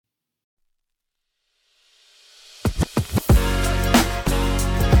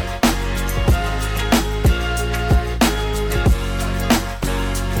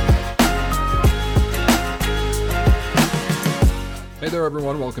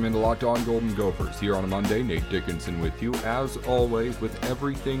everyone, welcome into Locked On Golden Gophers. Here on a Monday, Nate Dickinson with you, as always, with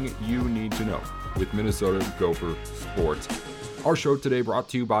everything you need to know with Minnesota Gopher sports. Our show today brought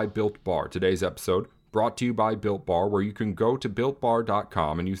to you by Built Bar. Today's episode brought to you by Built Bar, where you can go to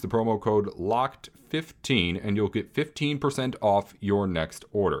BuiltBar.com and use the promo code LOCKED15 and you'll get 15% off your next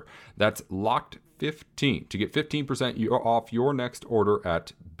order. That's LOCKED15 to get 15% off your next order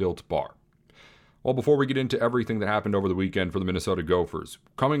at Built Bar. Well, before we get into everything that happened over the weekend for the Minnesota Gophers,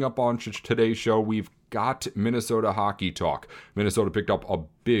 coming up on today's show, we've got Minnesota hockey talk. Minnesota picked up a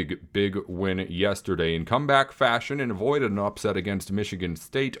big win yesterday in comeback fashion and avoided an upset against Michigan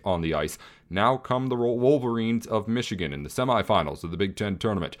State on the ice. Now come the Wolverines of Michigan in the semifinals of the Big Ten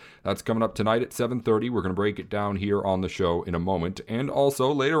tournament. That's coming up tonight at 7:30. We're going to break it down here on the show in a moment. And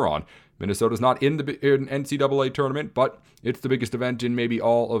also later on, Minnesota's not in the NCAA tournament, but it's the biggest event in maybe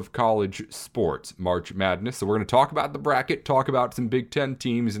all of college sports, March Madness. So we're going to talk about the bracket, talk about some Big Ten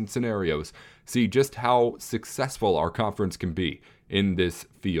teams and scenarios, see just how successful our conference can be in this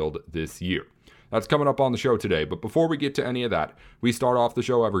field this year. That's coming up on the show today. But before we get to any of that, we start off the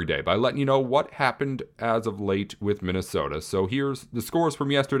show every day by letting you know what happened as of late with Minnesota. So here's the scores from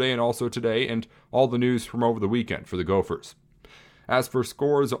yesterday and also today and all the news from over the weekend for the Gophers. As for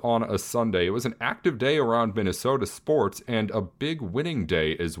scores on a Sunday, it was an active day around Minnesota sports and a big winning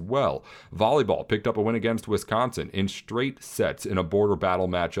day as well. Volleyball picked up a win against Wisconsin in straight sets in a border battle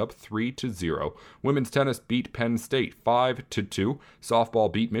matchup 3-0. Women's tennis beat Penn State 5-2.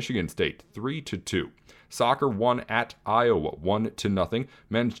 Softball beat Michigan State 3-2. Soccer won at Iowa 1-0.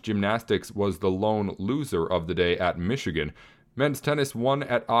 Men's gymnastics was the lone loser of the day at Michigan. Men's tennis won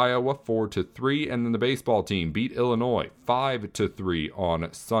at Iowa 4-3, and then the baseball team beat Illinois 5-3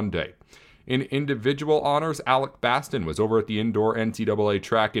 on Sunday. In individual honors, Alec Baston was over at the indoor NCAA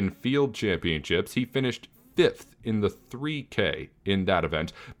track and field championships. He finished 5th in the 3K in that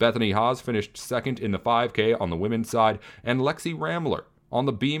event. Bethany Haas finished 2nd in the 5K on the women's side, and Lexi Ramler on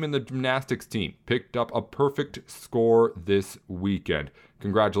the beam in the gymnastics team picked up a perfect score this weekend.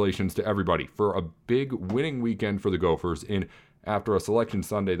 Congratulations to everybody for a big winning weekend for the Gophers after a selection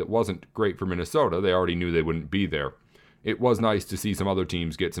Sunday that wasn't great for Minnesota. They already knew they wouldn't be there. It was nice to see some other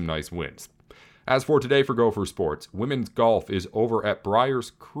teams get some nice wins. As for today for Gopher sports, women's golf is over at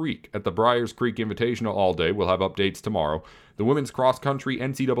Briars Creek at the Briars Creek Invitational all day. We'll have updates tomorrow. The women's cross-country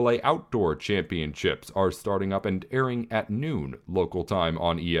NCAA Outdoor Championships are starting up and airing at noon local time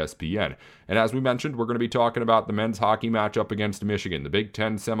on ESPN. And as we mentioned, we're going to be talking about the men's hockey matchup against Michigan, the Big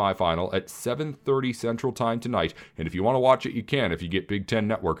Ten semifinal at 7:30 Central Time tonight. And if you want to watch it, you can. If you get Big Ten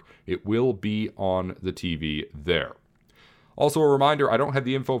Network, it will be on the TV there. Also, a reminder, I don't have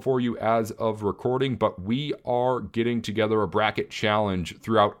the info for you as of recording, but we are getting together a bracket challenge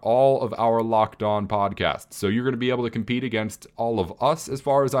throughout all of our Locked On podcasts. So you're going to be able to compete against all of us, as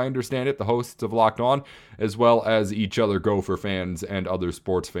far as I understand it, the hosts of Locked On, as well as each other Gopher fans and other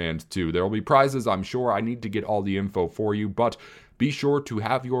sports fans too. There will be prizes, I'm sure. I need to get all the info for you, but be sure to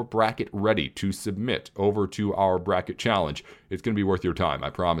have your bracket ready to submit over to our bracket challenge. It's going to be worth your time, I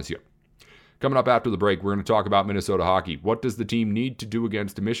promise you. Coming up after the break, we're going to talk about Minnesota hockey. What does the team need to do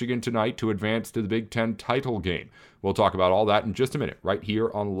against Michigan tonight to advance to the Big Ten title game? We'll talk about all that in just a minute, right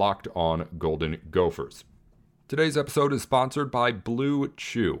here on Locked On Golden Gophers. Today's episode is sponsored by Blue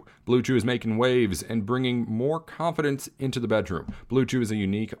Chew. Blue Chew is making waves and bringing more confidence into the bedroom. Blue Chew is a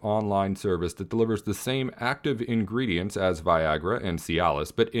unique online service that delivers the same active ingredients as Viagra and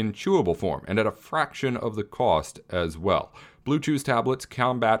Cialis, but in chewable form and at a fraction of the cost as well. Blue Chew's tablets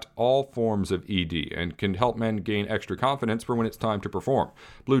combat all forms of ED and can help men gain extra confidence for when it's time to perform.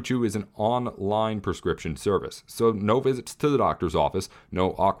 Blue Chew is an online prescription service, so no visits to the doctor's office,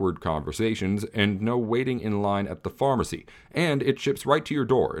 no awkward conversations, and no waiting in line at the pharmacy. And it ships right to your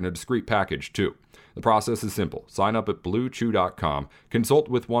door in a discreet package, too. The process is simple. Sign up at BlueChew.com, consult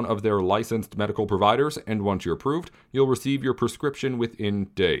with one of their licensed medical providers, and once you're approved, you'll receive your prescription within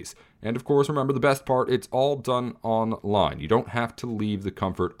days. And of course, remember the best part, it's all done online. You don't have to leave the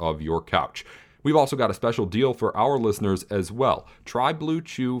comfort of your couch. We've also got a special deal for our listeners as well. Try Blue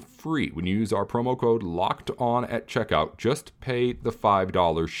Chew free when you use our promo code LOCKEDON at checkout. Just pay the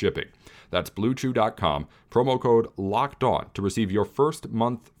 $5 shipping. That's BlueChew.com, promo code LOCKEDON to receive your first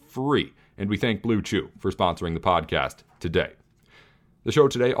month free. And we thank Blue Chew for sponsoring the podcast today. The show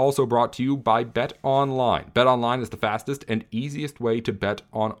today also brought to you by BetOnline. BetOnline is the fastest and easiest way to bet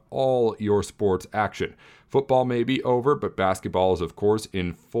on all your sports action. Football may be over, but basketball is, of course,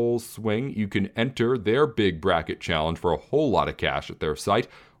 in full swing. You can enter their big bracket challenge for a whole lot of cash at their site,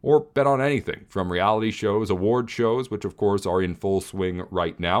 or bet on anything from reality shows, award shows, which, of course, are in full swing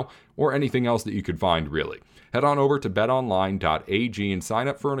right now, or anything else that you could find, really. Head on over to betonline.ag and sign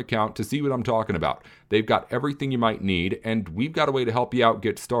up for an account to see what I'm talking about. They've got everything you might need, and we've got a way to help you out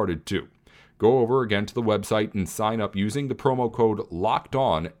get started too. Go over again to the website and sign up using the promo code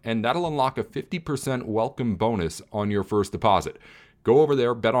LOCKEDON, and that'll unlock a 50% welcome bonus on your first deposit. Go over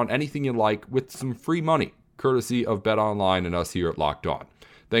there, bet on anything you like with some free money, courtesy of BetOnline and us here at Locked On.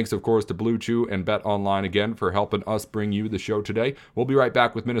 Thanks, of course, to Blue Chew and BetOnline again for helping us bring you the show today. We'll be right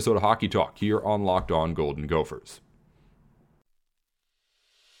back with Minnesota Hockey Talk here on Locked On Golden Gophers.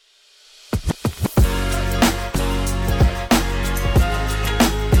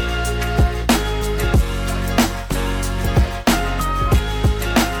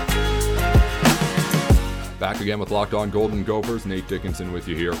 Back again with Locked On Golden Gophers. Nate Dickinson with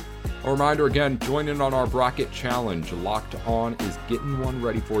you here. A reminder again, join in on our bracket challenge. Locked On is getting one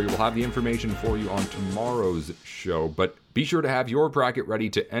ready for you. We'll have the information for you on tomorrow's show, but be sure to have your bracket ready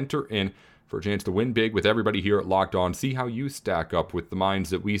to enter in for a chance to win big with everybody here at Locked On. See how you stack up with the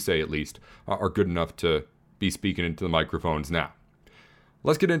minds that we say, at least, are good enough to be speaking into the microphones now.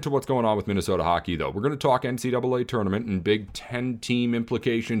 Let's get into what's going on with Minnesota hockey, though. We're going to talk NCAA tournament and Big Ten team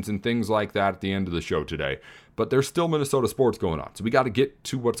implications and things like that at the end of the show today. But there's still Minnesota sports going on, so we got to get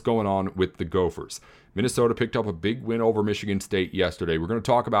to what's going on with the Gophers. Minnesota picked up a big win over Michigan State yesterday. We're going to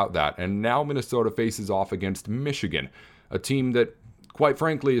talk about that. And now Minnesota faces off against Michigan, a team that, quite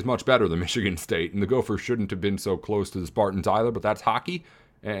frankly, is much better than Michigan State. And the Gophers shouldn't have been so close to the Spartans either, but that's hockey.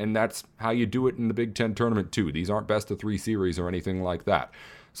 And that's how you do it in the Big Ten tournament, too. These aren't best-of-3 series or anything like that.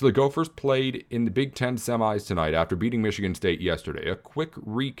 So the Gophers played in the Big Ten semis tonight after beating Michigan State yesterday. A quick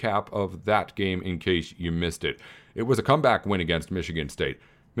recap of that game in case you missed it. It was a comeback win against Michigan State.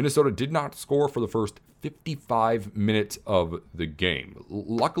 Minnesota did not score for the first 55 minutes of the game.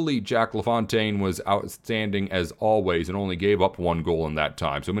 Luckily, Jack LaFontaine was outstanding as always and only gave up one goal in that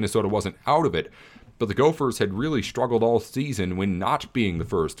time, so Minnesota wasn't out of it. But the Gophers had really struggled all season when not being the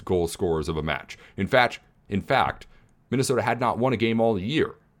first goal scorers of a match. In fact, Minnesota had not won a game all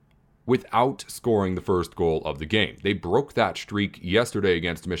year without scoring the first goal of the game. They broke that streak yesterday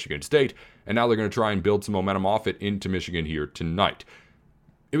against Michigan State, and now they're going to try and build some momentum off it into Michigan here tonight.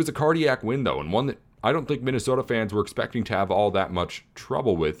 It was a cardiac win, though, and one that I don't think Minnesota fans were expecting to have all that much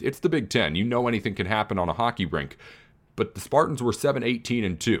trouble with. It's the Big Ten. You know anything can happen on a hockey rink. But the Spartans were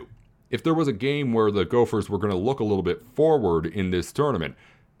 7-18-2. If there was a game where the Gophers were going to look a little bit forward in this tournament,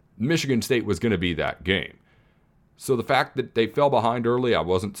 Michigan State was going to be that game. So the fact that they fell behind early, I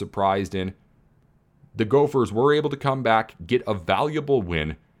wasn't surprised in. The Gophers were able to come back, get a valuable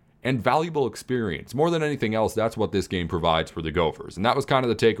win, and valuable experience. More than anything else, that's what this game provides for the Gophers. And that was kind of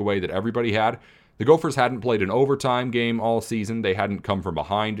the takeaway that everybody had. The Gophers hadn't played an overtime game all season. They hadn't come from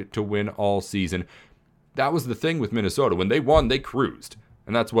behind to win all season. That was the thing with Minnesota. When they won, they cruised.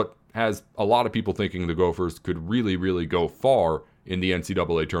 And that's what has a lot of people thinking the Gophers could really, really go far in the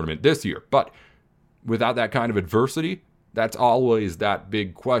NCAA tournament this year. But without that kind of adversity, that's always that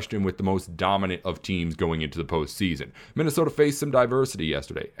big question with the most dominant of teams going into the postseason. Minnesota faced some adversity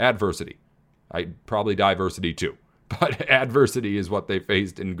yesterday. Probably diversity too. But adversity is what they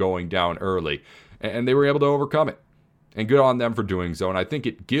faced in going down early. And they were able to overcome it. And good on them for doing so. And I think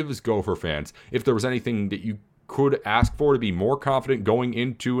it gives Gopher fans, if there was anything that you could ask for to be more confident going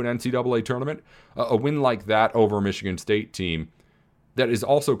into an NCAA tournament, a win like that over a Michigan State team that is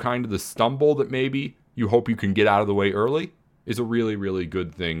also kind of the stumble that maybe you hope you can get out of the way early is a really, really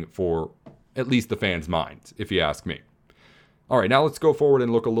good thing for at least the fans' minds, if you ask me. All right, now let's go forward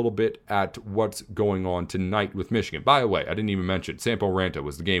and look a little bit at what's going on tonight with Michigan. By the way, I didn't even mention Sampo Ranta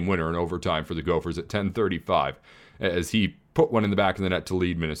was the game winner in overtime for the Gophers at 10:35 as he put one in the back of the net to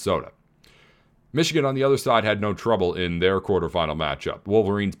lead Minnesota. Michigan on the other side had no trouble in their quarterfinal matchup.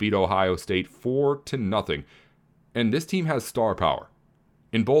 Wolverines beat Ohio State 4-0, and this team has star power.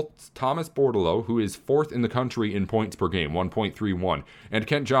 In both Thomas Bordeleau, who is fourth in the country in points per game, 1.31, and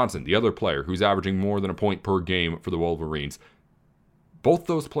Kent Johnson, the other player who's averaging more than a point per game for the Wolverines, both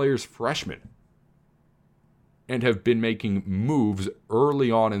those players freshmen and have been making moves early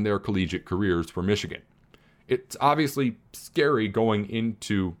on in their collegiate careers for Michigan. It's obviously scary going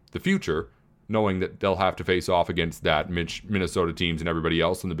into the future, knowing that they'll have to face off against that Minnesota teams and everybody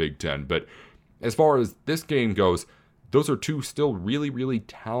else in the Big Ten. But as far as this game goes, those are two still really, really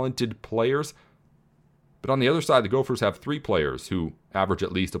talented players. But on the other side, the Gophers have three players who average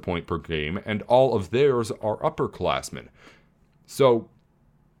at least a point per game, and all of theirs are upperclassmen. So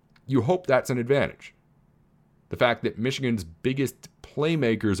you hope that's an advantage. The fact that Michigan's biggest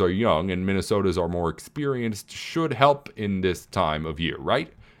playmakers are young and Minnesota's are more experienced should help in this time of year,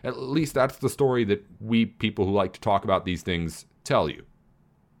 right? At least that's the story that we people who like to talk about these things tell you.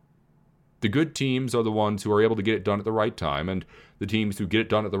 The good teams are the ones who are able to get it done at the right time, and the teams who get it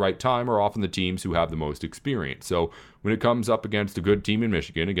done at the right time are often the teams who have the most experience. So when it comes up against a good team in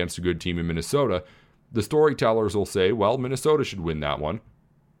Michigan, against a good team in Minnesota, the storytellers will say, well, Minnesota should win that one.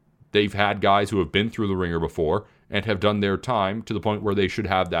 They've had guys who have been through the ringer before and have done their time to the point where they should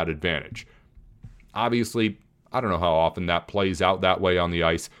have that advantage. Obviously, I don't know how often that plays out that way on the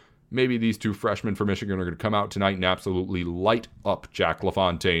ice. Maybe these two freshmen from Michigan are going to come out tonight and absolutely light up Jack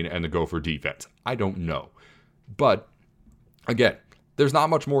LaFontaine and the Gopher defense. I don't know. But, again, there's not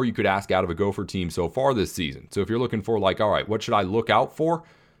much more you could ask out of a Gopher team so far this season. So if you're looking for, like, all right, what should I look out for?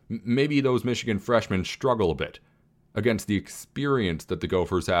 Maybe those Michigan freshmen struggle a bit against the experience that the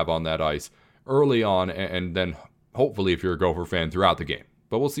Gophers have on that ice early on, and then hopefully if you're a Gopher fan throughout the game.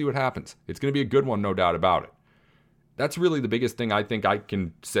 But we'll see what happens. It's going to be a good one, no doubt about it. That's really the biggest thing I think I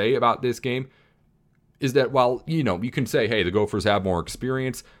can say about this game, is that while, you can say, hey, the Gophers have more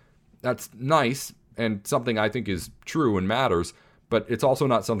experience. That's nice and something I think is true and matters, but it's also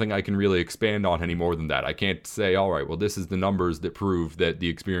not something I can really expand on any more than that. I can't say, all right, well, this is the numbers that prove that the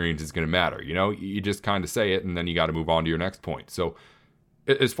experience is going to matter. You just kind of say it and then you got to move on to your next point. So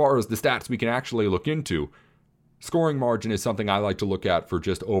as far as the stats we can actually look into, scoring margin is something I like to look at for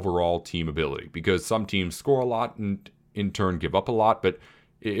just overall team ability, because some teams score a lot and in turn give up a lot. But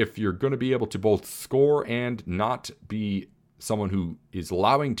if you're going to be able to both score and not be someone who is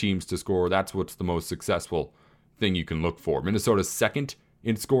allowing teams to score, that's what's the most successful thing you can look for. Minnesota's second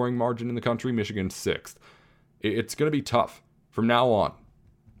in scoring margin in the country, Michigan's sixth. It's going to be tough from now on.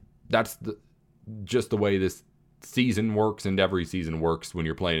 That's just the way this season works, and every season works when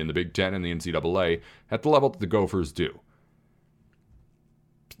you're playing in the Big Ten and the NCAA at the level that the Gophers do.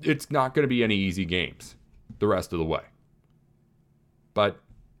 It's not going to be any easy games the rest of the way. But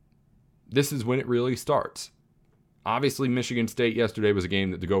this is when it really starts. Obviously, Michigan State yesterday was a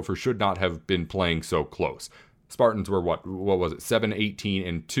game that the Gophers should not have been playing so close. Spartans were, what was it,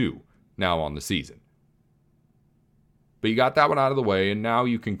 7-18-2 now on the season. But you got that one out of the way, and now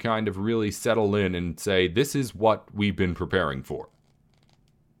you can kind of really settle in and say, this is what we've been preparing for.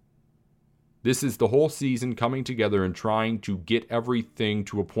 This is the whole season coming together and trying to get everything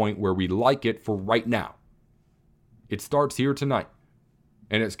to a point where we like it for right now. It starts here tonight,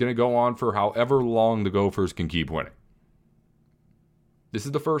 and it's going to go on for however long the Gophers can keep winning. This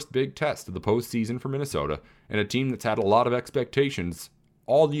is the first big test of the postseason for Minnesota, and a team that's had a lot of expectations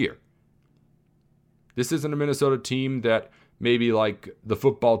all year. This isn't a Minnesota team that maybe like the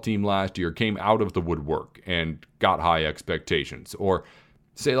football team last year came out of the woodwork and got high expectations. Or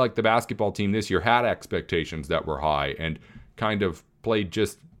say like the basketball team this year had expectations that were high and kind of played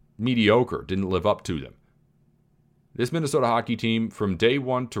just mediocre, didn't live up to them. This Minnesota hockey team from day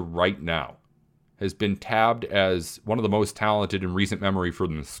one to right now has been tabbed as one of the most talented in recent memory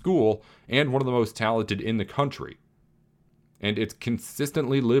from the school and one of the most talented in the country. And it's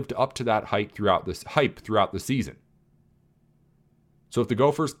consistently lived up to that hype throughout the season. So if the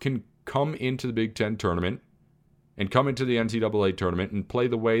Gophers can come into the Big Ten tournament and come into the NCAA tournament and play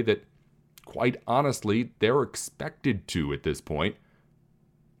the way that, quite honestly, they're expected to at this point,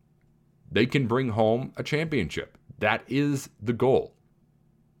 they can bring home a championship. That is the goal.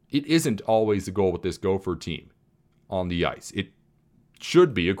 It isn't always the goal with this Gopher team on the ice. It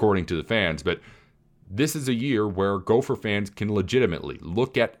should be, according to the fans, but this is a year where Gopher fans can legitimately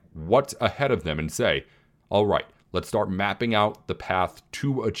look at what's ahead of them and say, all right, let's start mapping out the path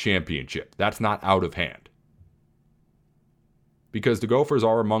to a championship. That's not out of hand. Because the Gophers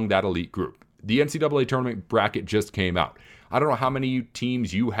are among that elite group. The NCAA tournament bracket just came out. I don't know how many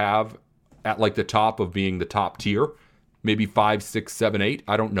teams you have at like the top of being the top tier. Maybe 5, 6, 7, 8.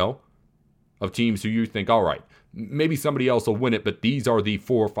 I don't know. Of teams who you think, all right, maybe somebody else will win it, but these are the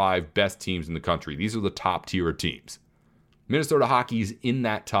 4 or 5 best teams in the country. These are the top tier of teams. Minnesota hockey's in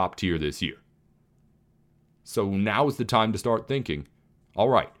that top tier this year. So now is the time to start thinking, all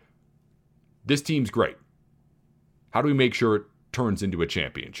right, this team's great. How do we make sure it turns into a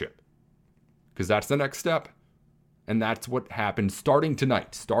championship? Because that's the next step. And that's what happened starting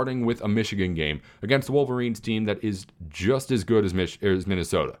tonight, starting with a Michigan game against the Wolverines team that is just as good as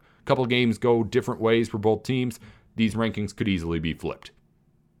Minnesota. A couple games go different ways for both teams. These rankings could easily be flipped.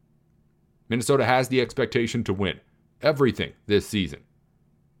 Minnesota has the expectation to win everything this season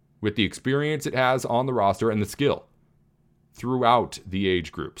with the experience it has on the roster and the skill throughout the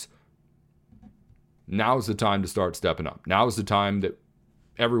age groups. Now's the time to start stepping up. Now's the time that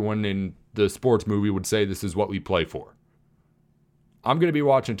everyone in the sports movie would say this is what we play for. I'm going to be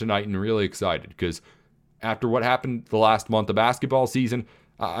watching tonight and really excited because after what happened the last month of basketball season,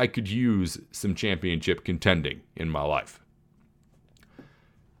 I could use some championship contending in my life.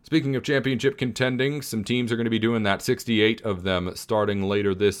 Speaking of championship contending, some teams are going to be doing that, 68 of them starting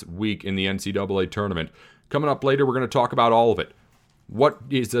later this week in the NCAA tournament. Coming up later, we're going to talk about all of it. What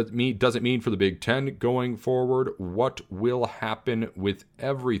does it mean for the Big Ten going forward? What will happen with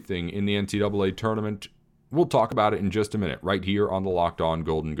everything in the NCAA tournament? We'll talk about it in just a minute, right here on the Locked On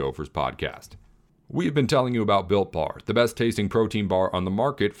Golden Gophers podcast. We have been telling you about Built Bar, the best tasting protein bar on the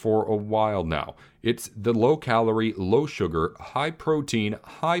market for a while now. It's the low-calorie, low-sugar, high-protein,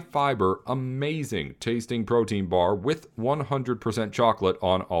 high-fiber, amazing tasting protein bar with 100% chocolate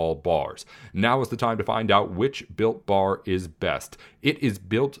on all bars. Now is the time to find out which Built Bar is best. It is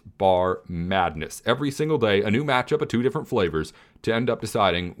Built Bar Madness. Every single day, a new matchup of two different flavors to end up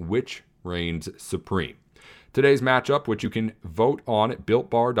deciding which reigns supreme. Today's matchup, which you can vote on at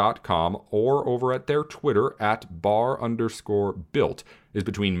BuiltBar.com or over at their Twitter at bar_built, is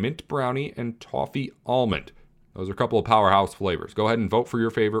between Mint Brownie and Toffee Almond. Those are a couple of powerhouse flavors. Go ahead and vote for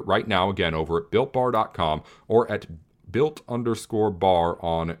your favorite right now, again, over at BuiltBar.com or at Built_bar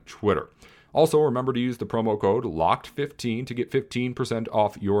on Twitter. Also, remember to use the promo code LOCKED15 to get 15%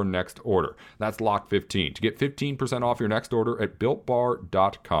 off your next order. That's LOCKED15 to get 15% off your next order at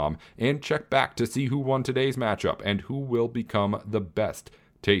BuiltBar.com, and check back to see who won today's matchup and who will become the best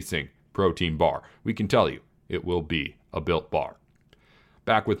tasting protein bar. We can tell you it will be a Built Bar.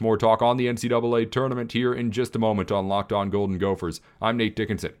 Back with more talk on the NCAA tournament here in just a moment on Locked On Golden Gophers. I'm Nate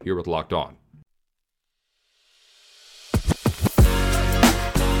Dickinson here with Locked On.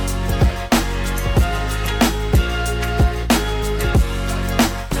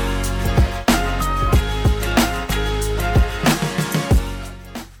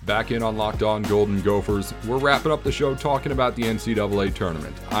 Back in on Locked On Golden Gophers. We're wrapping up the show talking about the NCAA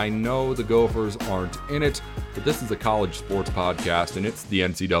tournament. I know the Gophers aren't in it, but this is a college sports podcast, and it's the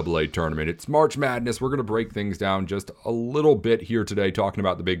NCAA tournament. It's March Madness. We're going to break things down just a little bit here today, talking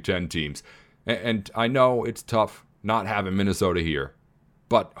about the Big Ten teams. And I know it's tough not having Minnesota here,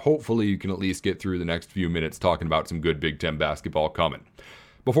 but hopefully you can at least get through the next few minutes talking about some good Big Ten basketball coming.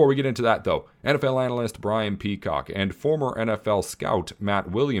 Before we get into that, though, NFL analyst Brian Peacock and former NFL scout Matt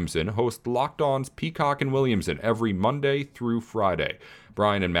Williamson host Locked On's Peacock and Williamson every Monday through Friday.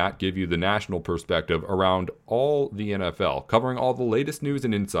 Brian and Matt give you the national perspective around all the NFL, covering all the latest news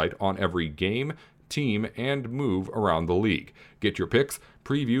and insight on every game, team, and move around the league. Get your picks,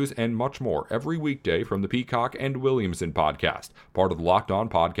 previews, and much more every weekday from the Peacock and Williamson podcast, part of the Locked On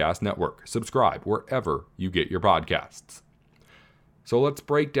Podcast Network. Subscribe wherever you get your podcasts. So let's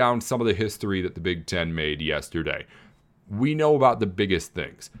break down some of the history that the Big Ten made yesterday. We know about the biggest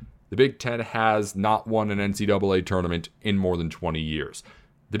things. The Big Ten has not won an NCAA tournament in more than 20 years.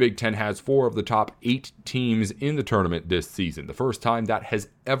 The Big Ten has 4 of the top 8 teams in the tournament this season, the first time that has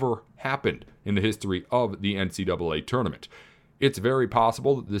ever happened in the history of the NCAA tournament. It's very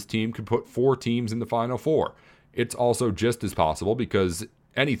possible that this team could put 4 teams in the Final Four. It's also just as possible, because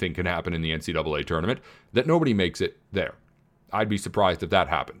anything can happen in the NCAA tournament, that nobody makes it there. I'd be surprised if that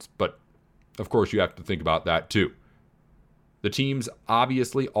happens, but of course you have to think about that too. The teams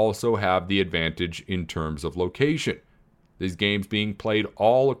obviously also have the advantage in terms of location. These games being played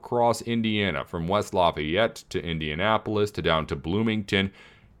all across Indiana, from West Lafayette to Indianapolis to down to Bloomington.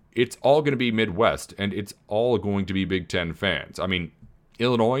 It's all going to be Midwest, and it's all going to be Big Ten fans. I mean,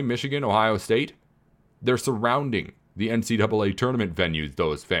 Illinois, Michigan, Ohio State, they're surrounding the NCAA tournament venues,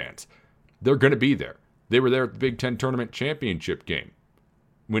 those fans. They're going to be there. They were there at the Big Ten Tournament Championship game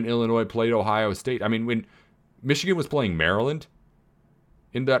when Illinois played Ohio State. I mean, when Michigan was playing Maryland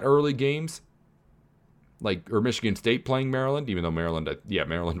in that early games, or Michigan State playing Maryland, even though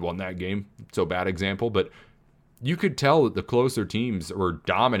Maryland won that game. So bad example, but you could tell that the closer teams were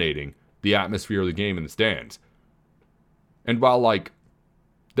dominating the atmosphere of the game in the stands. And while,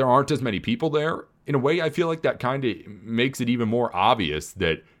 there aren't as many people there, in a way, I feel like that kind of makes it even more obvious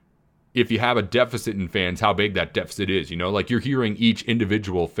that if you have a deficit in fans, how big that deficit is. You're hearing each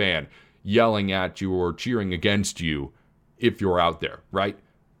individual fan yelling at you or cheering against you if you're out there, right?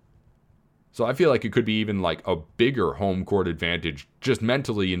 So I feel like it could be even a bigger home court advantage just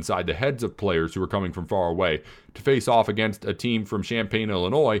mentally inside the heads of players who are coming from far away to face off against a team from Champaign,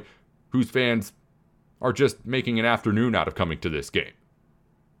 Illinois, whose fans are just making an afternoon out of coming to this game.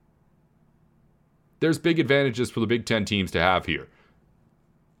 There's big advantages for the Big Ten teams to have here.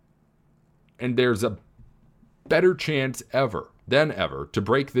 And there's a better chance than ever to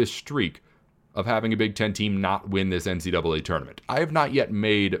break this streak of having a Big Ten team not win this NCAA tournament. I have not yet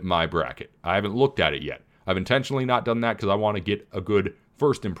made my bracket. I haven't looked at it yet. I've intentionally not done that because I want to get a good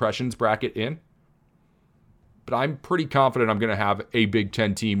first impressions bracket in. But I'm pretty confident I'm going to have a Big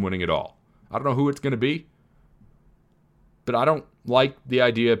Ten team winning it all. I don't know who it's going to be, but but I don't like the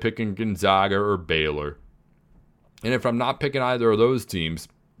idea of picking Gonzaga or Baylor. And if I'm not picking either of those teams,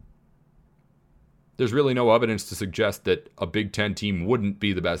 there's really no evidence to suggest that a Big Ten team wouldn't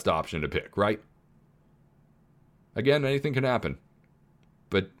be the best option to pick, right? Again, anything can happen.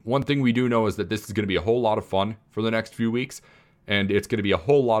 But one thing we do know is that this is going to be a whole lot of fun for the next few weeks, and it's going to be a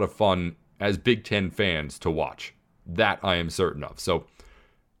whole lot of fun as Big Ten fans to watch. That I am certain of. So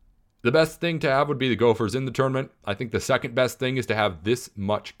the best thing to have would be the Gophers in the tournament. I think the second best thing is to have this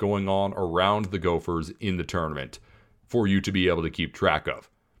much going on around the Gophers in the tournament for you to be able to keep track of.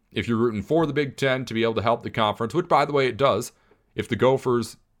 If you're rooting for the Big Ten to be able to help the conference, which by the way it does, if the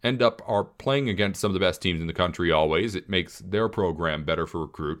Gophers end up are playing against some of the best teams in the country always, it makes their program better for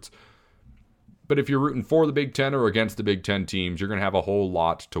recruits. But if you're rooting for the Big Ten or against the Big Ten teams, you're going to have a whole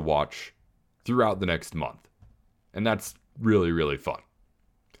lot to watch throughout the next month. And that's really, really fun.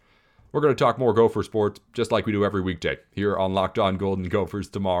 We're going to talk more Gopher sports just like we do every weekday here on Locked On Golden Gophers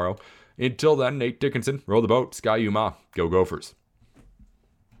tomorrow. Until then, Nate Dickinson, row the boat, Ski-U-Mah, go Gophers.